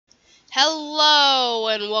Hello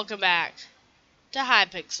and welcome back to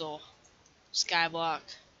Hypixel Skyblock.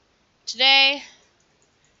 Today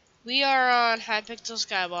we are on Hypixel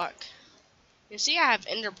Skyblock. You see I have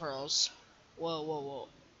ender pearls. Whoa.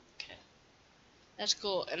 Okay. That's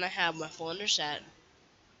cool, and I have my full ender set.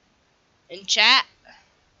 In chat,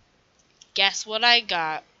 guess what I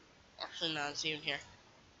got? Actually no, it's even here.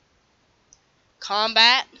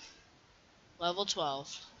 Combat level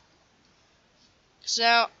 12.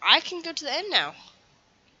 So I can go to the end now.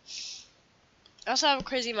 I also have a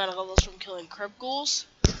crazy amount of levels from killing creep ghouls.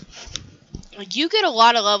 Like, you get a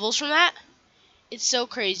lot of levels from that. It's so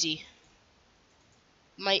crazy.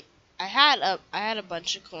 I had a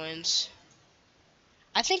bunch of coins.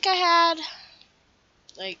 I think I had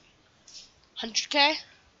like 100k.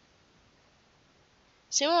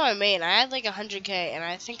 Same with my main. I had like 100k, and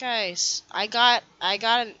I think I got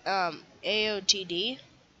an AOTD,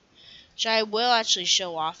 which I will actually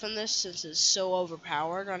show off in this since it's so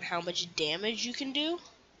overpowered on how much damage you can do.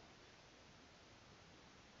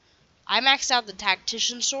 I maxed out the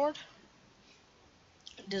tactician sword.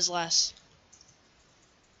 It does less.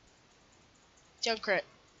 Jump crit.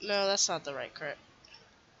 No, that's not the right crit.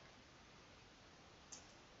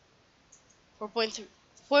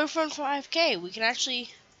 4.5k. We can actually,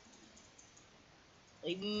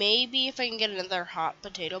 like, maybe if I can get another hot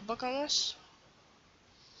potato book on this,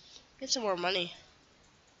 get some more money.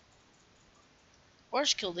 Or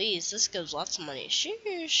just kill these. This gives lots of money.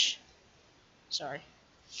 Sheesh. Sorry.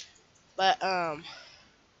 But,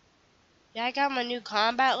 yeah, I got my new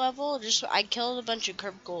combat level. I killed a bunch of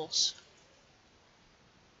creep ghouls.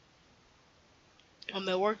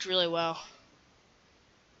 It worked really well.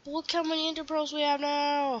 But look how many ender pearls we have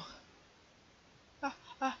now.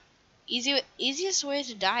 Easiest way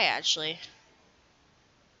to die, actually.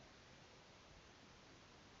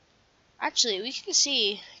 Actually, we can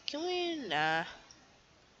see. Can we? Nah.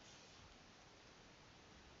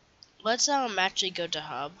 Let's actually go to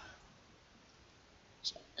hub.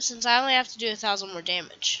 Since I only have to do 1,000 more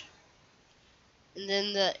damage. And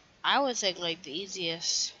then I would think like the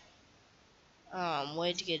easiest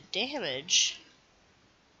way to get damage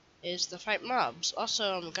is to fight mobs.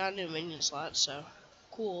 Also, got a new minion slot, so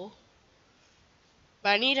cool. But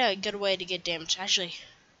I need a good way to get damage. Actually,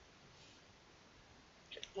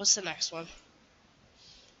 what's the next one?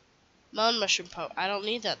 Melon mushroom poke. I don't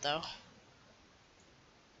need that though.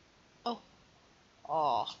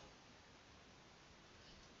 Oh.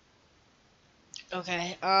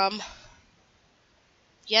 Okay.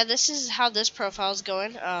 Yeah, this is how this profile is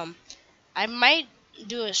going. I might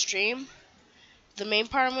do a stream. The main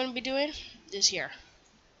part I'm going to be doing is here.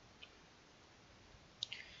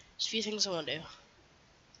 There's a few things I want to do.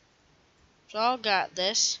 So I got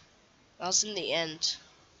this. I was in the end.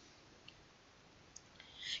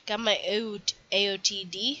 Got my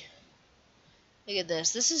AOTD. Look at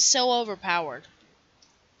this. This is so overpowered.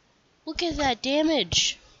 Look at that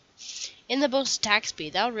damage. And the boost attack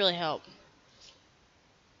speed. That would really help.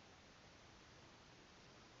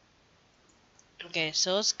 Okay,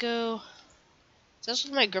 so let's go. So that's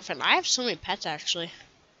with my girlfriend. I have so many pets, actually.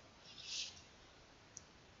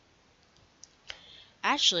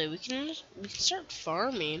 Actually, we can start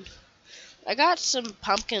farming. I got some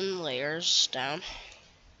pumpkin layers down.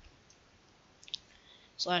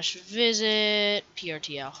 /visit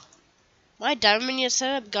PRTL. My diamond minion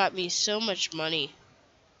setup got me so much money.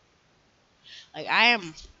 Like I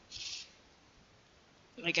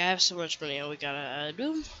have so much money. We gotta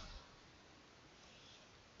do.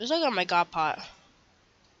 There's like on my god pot.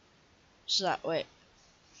 So that wait.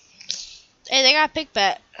 Hey, they got pick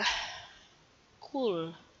bet.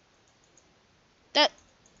 Cool. That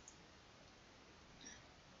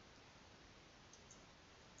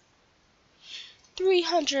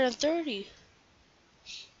 330.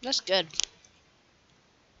 That's good.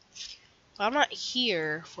 I'm not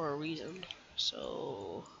here for a reason.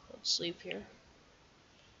 So let's sleep here.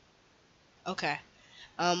 Okay.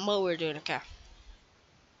 What we're doing, okay.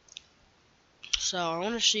 So I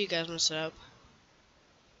want to show you guys my setup.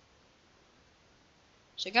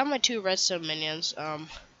 So I got my 2 redstone minions.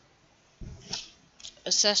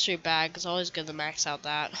 Accessory bag is always good to max out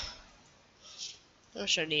that. How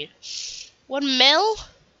much I need? 1 mil?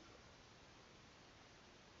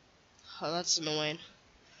 Oh, that's annoying.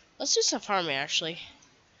 Let's do some farming, actually.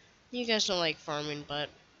 You guys don't like farming, but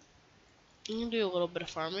you can do a little bit of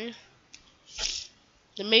farming.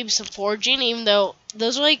 Then maybe some foraging, even though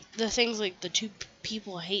those are like the things like the 2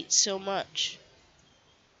 people hate so much.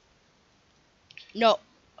 No.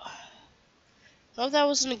 Oh, that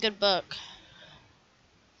wasn't a good book.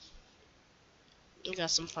 We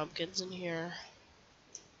got some pumpkins in here.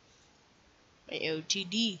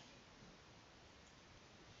 AOTD.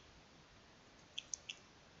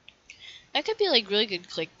 That could be like really good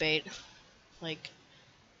clickbait. Like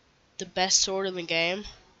the best sword in the game.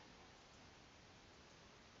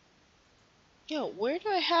 Yo, where do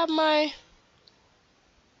I have my...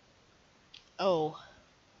 Oh.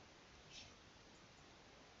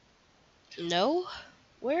 No?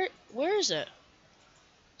 Where is it?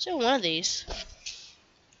 Is it one of these?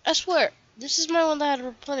 I swear, this is my one that had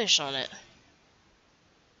replenished on it.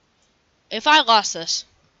 If I lost this.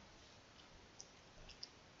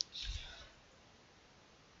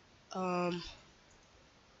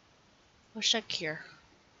 Let's check here.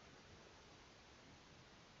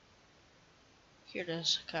 Here it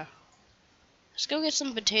is. Okay. Let's go get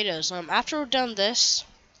some potatoes. After we're done this,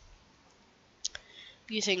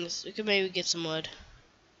 few things. We could maybe get some wood.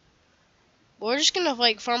 But we're just gonna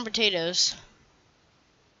like farm potatoes.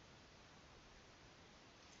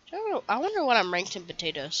 I wonder what I'm ranked in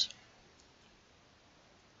potatoes.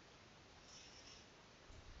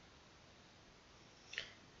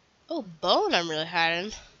 Oh, bone I'm really high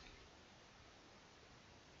in.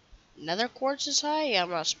 Nether quartz is high? Yeah, I'm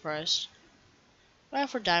not surprised. What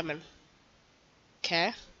for diamond?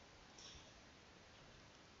 Okay.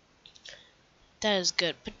 That is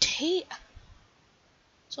good. It's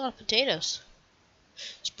a lot of potatoes.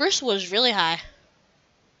 Spruce wood is really high.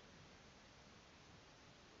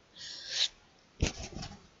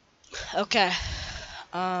 Okay.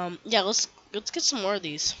 Yeah, let's get some more of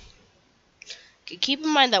these. Okay, keep in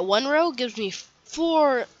mind that one row gives me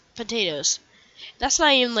 4 potatoes. That's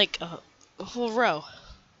not even like a whole row.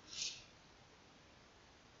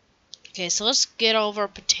 Okay, so let's get all of our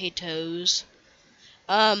potatoes.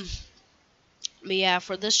 But yeah,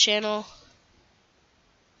 for this channel,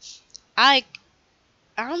 I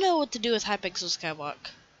don't know what to do with Hypixel Skyblock.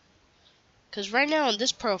 Because right now in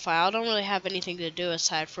this profile, I don't really have anything to do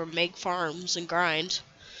aside from make farms and grind.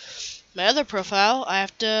 My other profile, I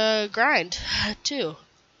have to grind too.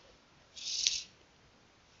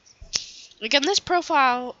 Like in this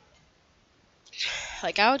profile,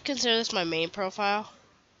 like I would consider this my main profile.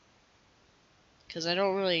 Because I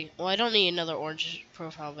don't really, well I don't need another orange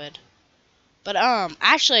profile vid. But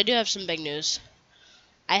actually I do have some big news.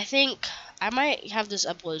 I think I might have this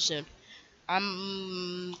upload soon.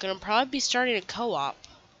 I'm gonna probably be starting a co-op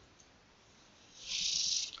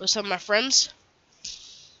with some of my friends,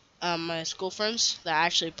 my school friends that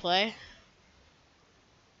actually play.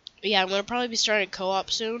 But yeah, I'm gonna probably be starting a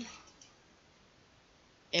co-op soon,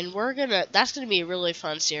 and that's gonna be a really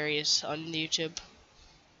fun series on YouTube.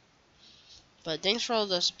 But thanks for all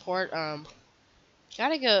the support.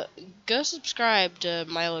 Gotta go subscribe to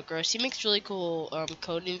Milo Gross. He makes really cool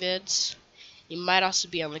coding vids. He might also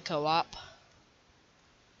be on the co-op.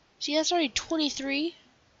 See, that's already 23.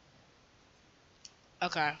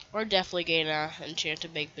 Okay, we're definitely getting an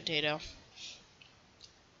enchanted baked potato.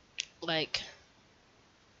 Like,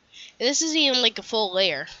 this isn't even like a full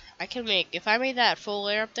layer. If I made that full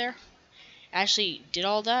layer up there, actually did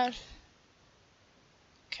all that.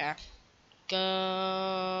 Okay.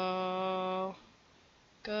 Go.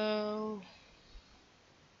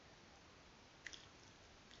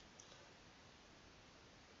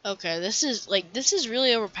 Okay, this is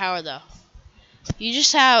really overpowered though. You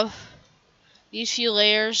just have these few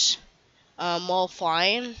layers while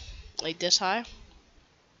flying, like this high.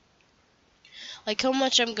 Like how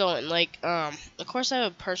much I'm going, like of course I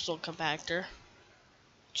have a personal compactor,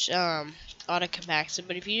 which auto compacts it,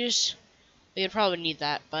 but if you you'd probably need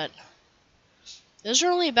that, but those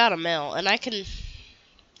are only about a mil, and I can,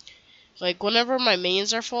 like whenever my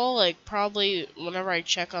minions are full, like probably whenever I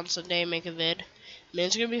check on Sunday and make a vid,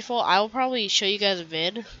 minions are gonna be full, I will probably show you guys a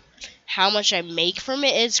vid. How much I make from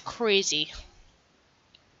it is crazy.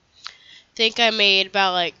 Think I made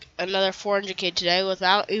about like another 400k today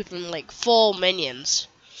without even like full minions.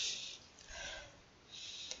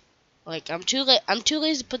 Like I'm too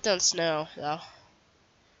lazy to put down snow though.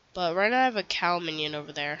 But right now I have a cow minion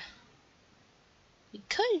over there. You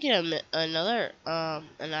could get another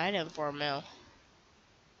an item for a mil.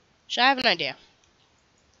 So I have an idea.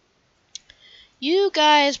 You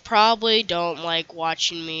guys probably don't like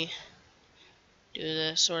watching me do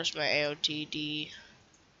this. Source my AOTD. You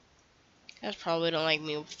guys probably don't like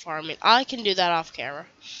me farming. I can do that off camera.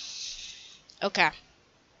 Okay.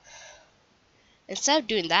 Instead of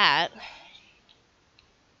doing that,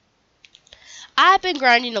 I've been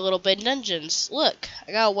grinding a little bit in dungeons. Look,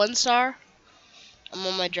 I got a 1 star. I'm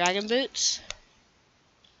on my dragon boots.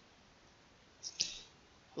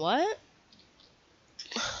 What?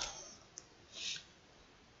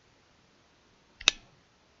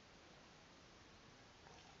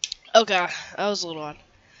 Okay, that was a little odd.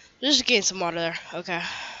 Just gain some water there. Okay.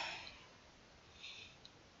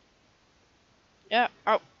 Yeah.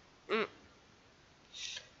 Oh. Mm.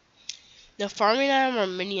 No farming item or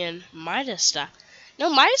minion. Midas staff. No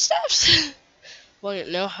Midas staffs? Well,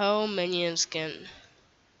 no how minions can.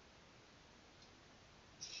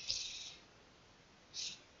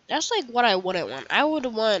 That's like what I wouldn't want. I would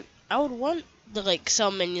want to like sell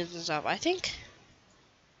minions and stuff. I think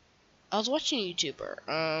I was watching a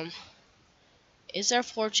YouTuber. Is there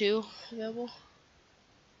floor 2 available?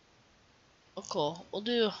 Oh, cool. We'll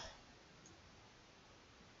do.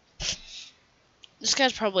 This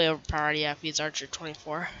guy's probably overpowered. Yeah, if he's Archer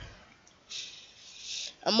 24.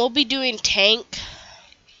 We'll be doing tank.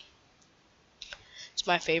 It's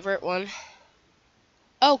my favorite one.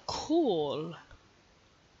 Oh, cool.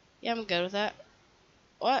 Yeah, I'm good with that.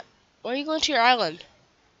 What? Why are you going to your island?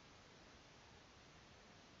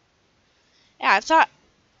 Yeah, I thought.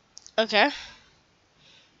 Okay.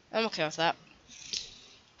 I'm okay with that.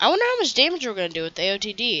 I wonder how much damage we're gonna do with the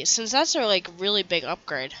AOTD, since that's a like really big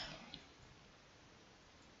upgrade.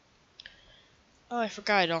 Oh, I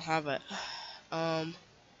forgot I don't have it. I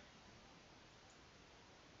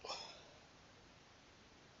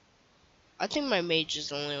think my mage is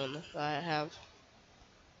the only one that I have.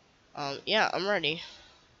 Yeah, I'm ready.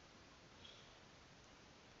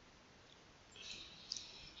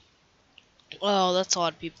 Oh, that's a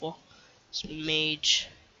lot of people. It's mage.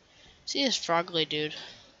 See this Frogly dude.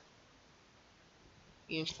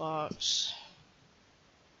 Ian Fox.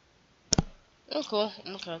 Oh, cool.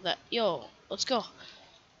 I'm okay with that. Yo, let's go.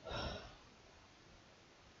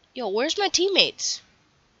 Yo, where's my teammates?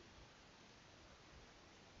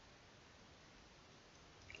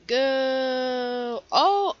 Go.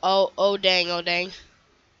 Oh, dang, oh, dang.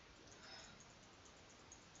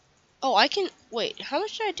 Oh, I can. Wait, how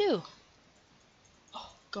much did I do?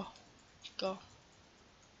 Oh, go. Go.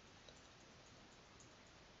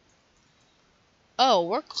 Oh,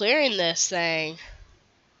 we're clearing this thing.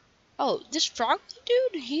 Oh, this frog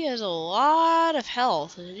dude, he has a lot of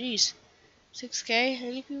health. Jeez. 6k?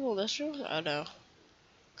 Any people in this room? Oh no.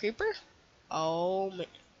 Creeper? Oh, man.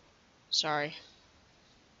 Sorry.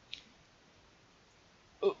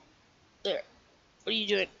 Oh, there. What are you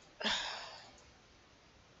doing?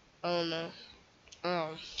 Oh no. Oh.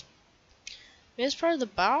 Is part of the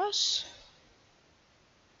boss?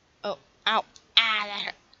 Oh, ow. Ah, that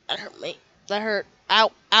hurt. That hurt me. That hurt.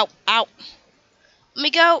 Ow, ow, ow. Let me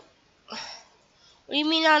go. What do you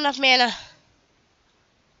mean not enough mana?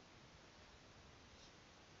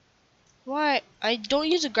 What? I don't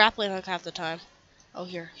use a grappling hook half the time. Oh,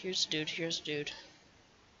 here's the dude. Here's the dude.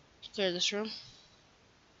 Clear this room.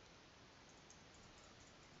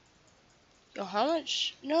 Yo, how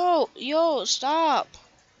much? No, yo, stop.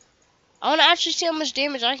 I want to actually see how much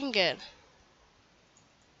damage I can get.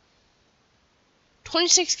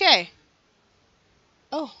 26k.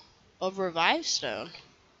 Oh, a revive stone.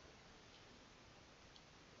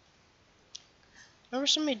 Whenever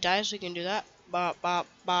somebody dies, we can do that. Bop, bop,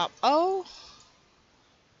 bop. Oh.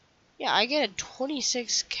 Yeah, I get a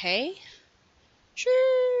 26k?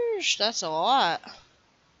 Sheesh, that's a lot.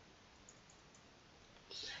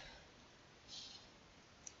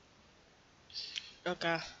 Okay.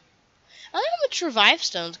 I don't know how much revive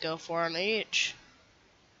stones go for on each.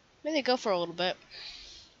 Maybe they go for a little bit.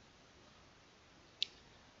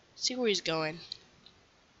 See where he's going.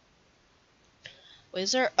 Wait,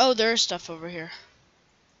 is there? Oh, there's stuff over here.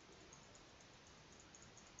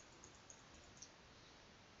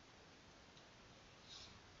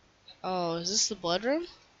 Oh, is this the blood room?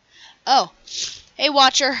 Oh, hey,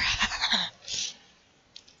 Watcher.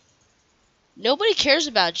 Nobody cares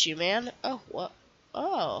about you, man. Oh, what?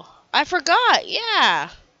 Oh, I forgot. Yeah,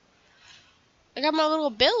 I got my little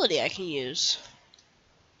ability I can use.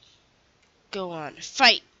 Go on,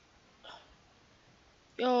 fight.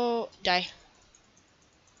 Yo, die.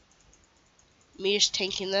 Me just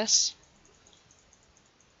tanking this.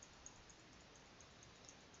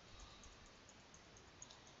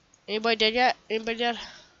 Anybody dead yet? Anybody dead?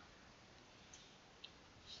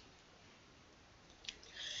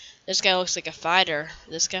 This guy looks like a fighter.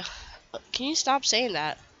 This guy. Can you stop saying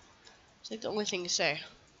that? It's like the only thing you say.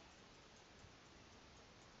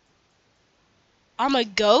 I'm a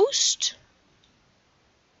ghost?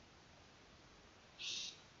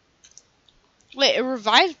 Wait, it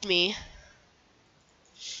revived me.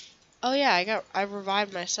 Oh yeah, I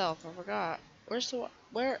revived myself. I forgot.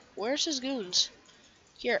 Where's his goons?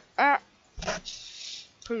 Here.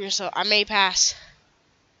 Prove yourself. I may pass.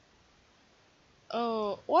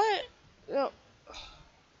 Oh, what? No.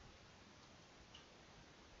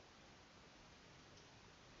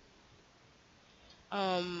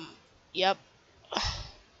 Yep.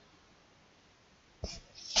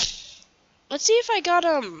 Let's see if I got,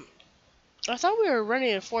 I thought we were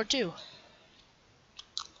running a 4-2.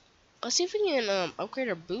 Let's see if we can, upgrade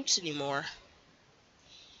our boots anymore.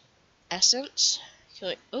 Essence.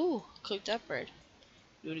 Ooh, clicked upgrade.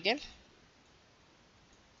 Do it again.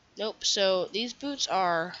 Nope, so these boots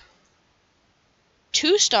are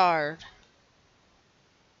 2-star.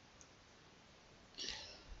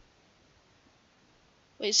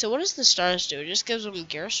 Wait, so what does the stars do? It just gives them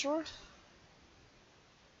gear store?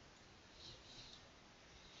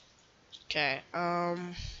 Okay, I'll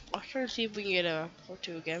try to see if we can get a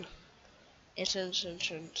 4-2 again.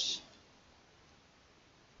 Entrance.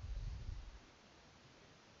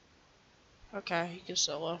 Okay, you can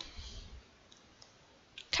solo.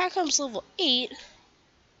 Catcomb's level 8?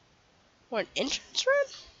 What, an entrance run?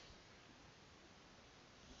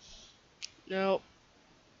 Nope.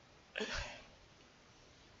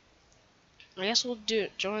 I guess we'll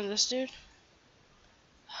join this dude.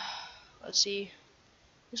 Let's see.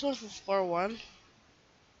 This one's for floor 1.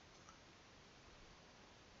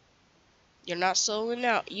 You're not soloing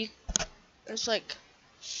out. It's like,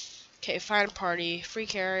 okay, find party, free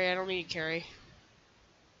carry. I don't need to carry.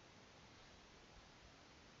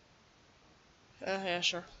 Yeah,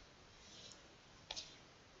 sure.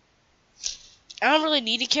 I don't really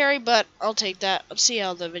need to carry, but I'll take that. Let's see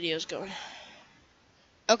how the video's going.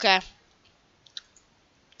 Okay.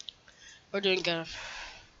 We're doing good.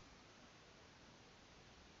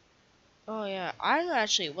 Oh yeah, I'm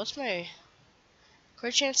actually, what's my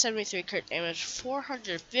crit chance? 73, crit damage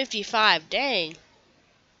 455. Dang.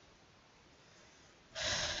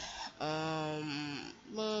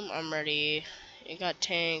 Boom, I'm ready. You got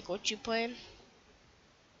tank. What you playing?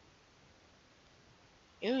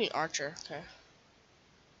 You mean archer? Okay.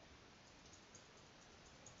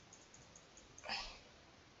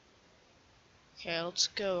 Okay, let's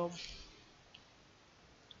go.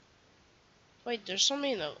 Wait, there's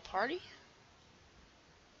somebody in the party?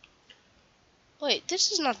 Wait,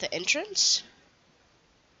 this is not the entrance?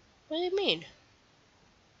 What do you mean?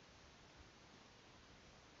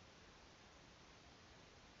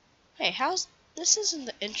 Hey, this isn't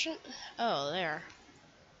the entrance? Oh, there.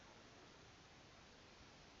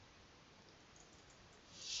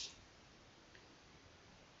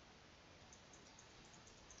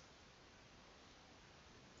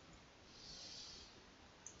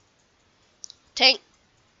 Tank.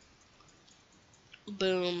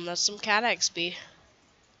 Boom, that's some cat XP.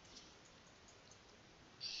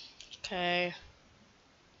 Okay.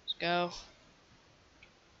 Let's go.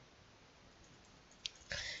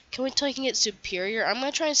 Can we take it superior? I'm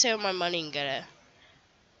gonna try and save my money and get it.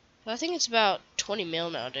 I think it's about 20 mil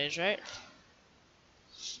nowadays, right?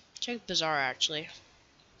 Check Bazaar actually.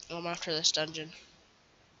 I'm after this dungeon.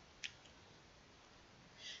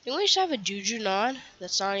 Think we should have a Juju non?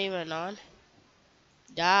 That's not even a non.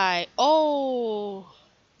 Die. Oh!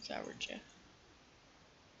 Coverage, yeah.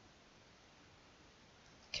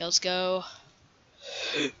 Okay, let's go.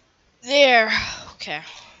 There. Okay.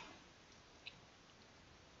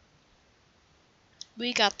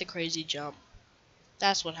 We got the crazy jump.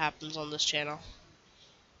 That's what happens on this channel.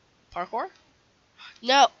 Parkour?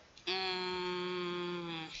 No.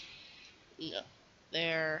 No.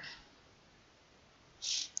 There.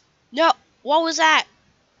 No. What was that?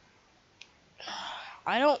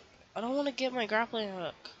 I don't want to get my grappling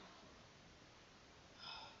hook.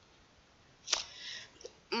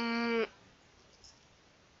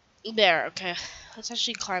 There. Okay. Let's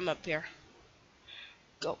actually climb up here.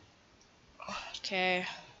 Go. Okay.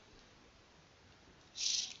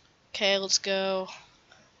 Okay, let's go.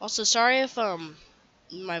 Also, sorry if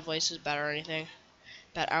my voice is bad or anything.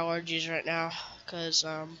 Bad allergies right now, cause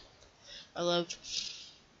I love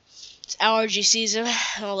it's allergy season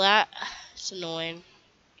and all that. It's annoying.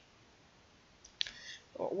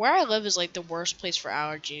 Where I live is like the worst place for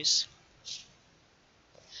allergies.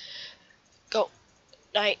 Go.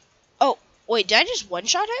 Night. Oh, wait, did I just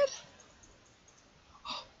one-shot him?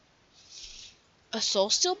 A soul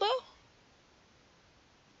steel bow?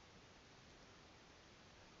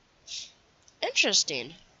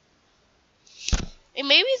 Interesting. And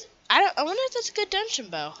maybe I wonder if that's a good dungeon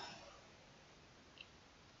bow.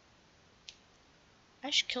 I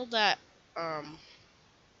should kill that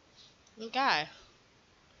guy.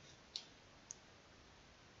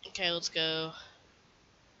 Okay, let's go.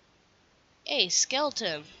 Hey,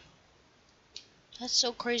 skeleton. That's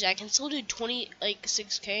so crazy. I can still do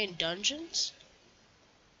 6K in dungeons.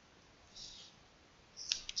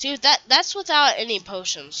 See, that's without any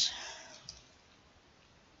potions.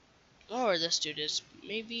 Or this dude is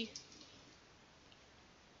maybe.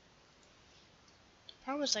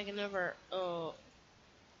 promise I can never. Oh,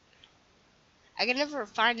 I can never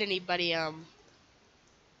find anybody.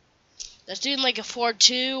 That's doing like a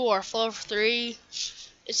 4-2 or a 4-3.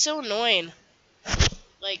 It's so annoying.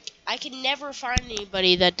 Like I can never find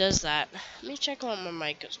anybody that does that. Let me check on my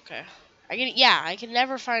mic. It's okay. I can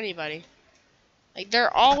never find anybody. Like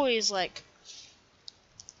they're always like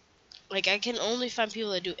I can only find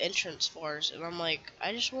people that do entrance 4s, and I'm like,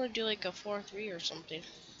 I just want to do like a 4-3 or something.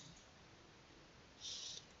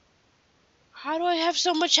 How do I have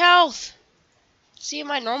so much health? See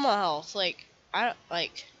my normal health, like I don't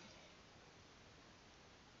like.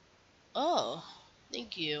 Oh,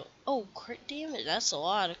 thank you. Oh, crit damage. That's a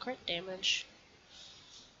lot of crit damage.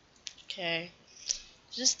 Okay,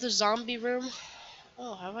 is this the zombie room?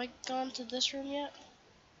 Oh, have I gone to this room yet?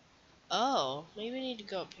 Oh, maybe I need to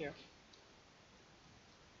go up here.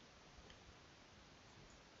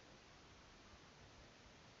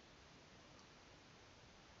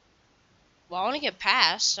 Well, I want to get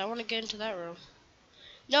past. I want to get into that room.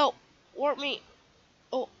 No, warp me.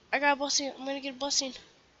 Oh, I got a blessing. I'm gonna get a blessing.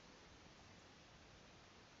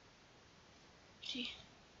 Gee.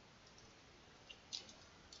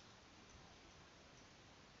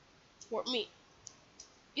 Warp me.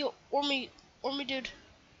 Yo, warp me, dude.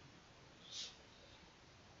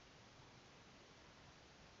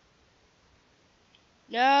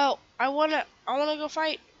 No, I wanna go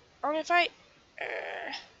fight. I wanna fight.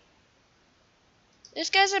 This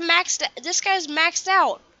guy's maxed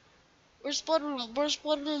out. Where's blood room? Where's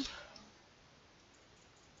blood room?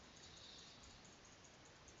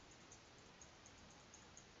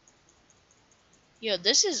 Yo,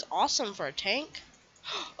 this is awesome for a tank.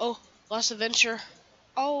 Oh, lost adventure.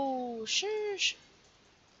 Oh, shush.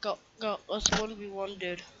 Go. Let's 1v1,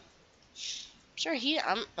 dude. Sure,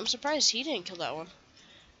 I'm surprised he didn't kill that one.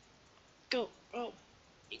 Go. Oh,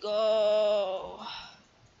 go.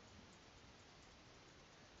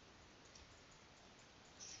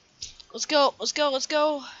 Let's go. Let's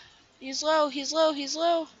go. He's low.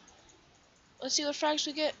 Let's see what frags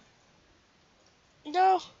we get.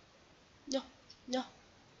 No. No. No.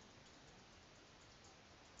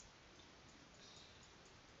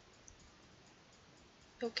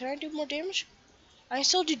 Yo, can I do more damage? I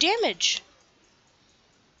still do damage.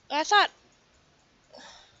 I thought.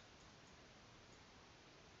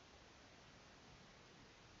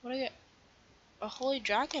 What do I get? A holy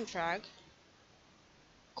dragon frag.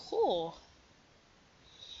 Cool.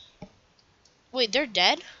 Wait, they're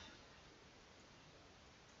dead?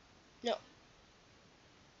 No.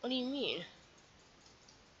 What do you mean?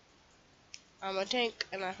 I'm a tank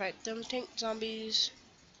and I fight them tank zombies.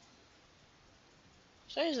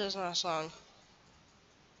 Sorry, that's not a song.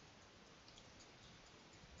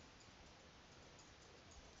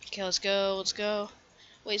 Okay, let's go. Let's go.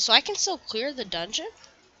 Wait, so I can still clear the dungeon?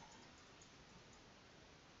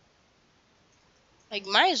 Like,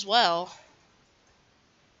 might as well.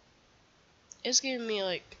 It's giving me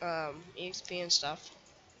like EXP and stuff.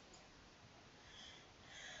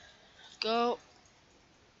 Go.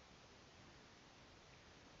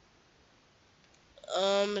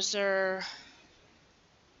 Is there?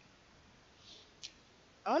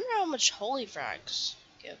 I wonder how much holy frags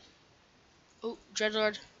give. Oh,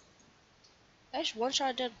 Dreadlord. I just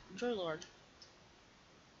one-shot dead Dreadlord.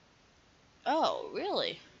 Oh,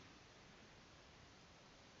 really?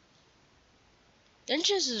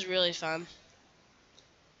 Dungeons is really fun.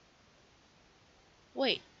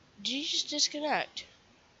 Wait, did you just disconnect?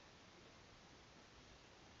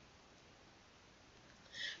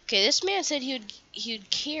 Okay, this man said he'd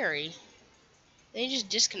carry. Then he just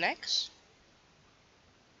disconnects?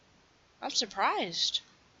 I'm surprised.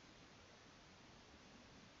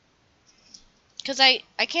 Cause I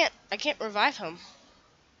can't revive him.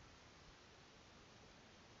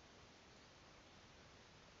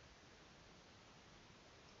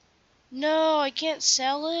 No, I can't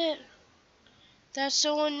sell it. That's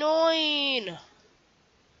so annoying.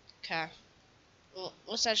 Okay. Well,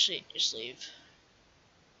 let's actually just leave.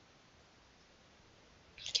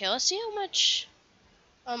 Okay, let's see how much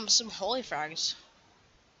some holy frags.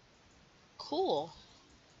 Cool.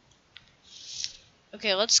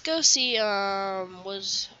 Okay, let's go see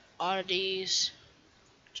was oddities,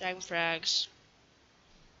 dragon frags.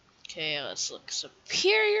 Okay, let's look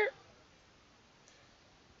superior.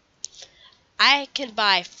 I can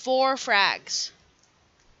buy 4 frags.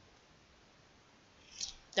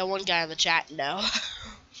 That one guy in the chat, no.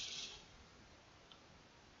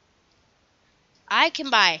 I can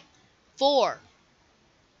buy 4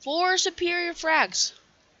 superior frags.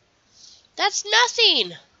 That's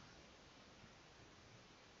nothing.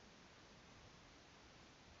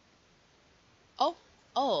 Oh,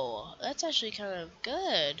 Oh, that's actually kind of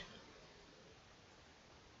good.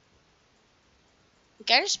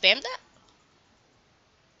 Can I just spam that?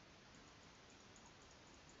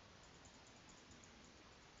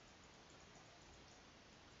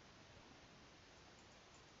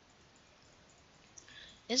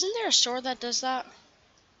 Isn't there a store that does that?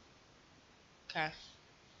 Okay.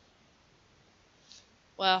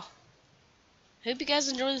 Well, hope you guys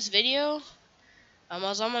enjoyed this video. I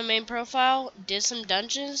was on my main profile, did some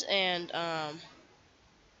dungeons, and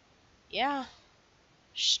yeah.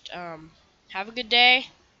 Just, have a good day.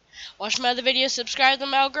 Watch my other videos. Subscribe to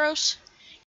Malgross.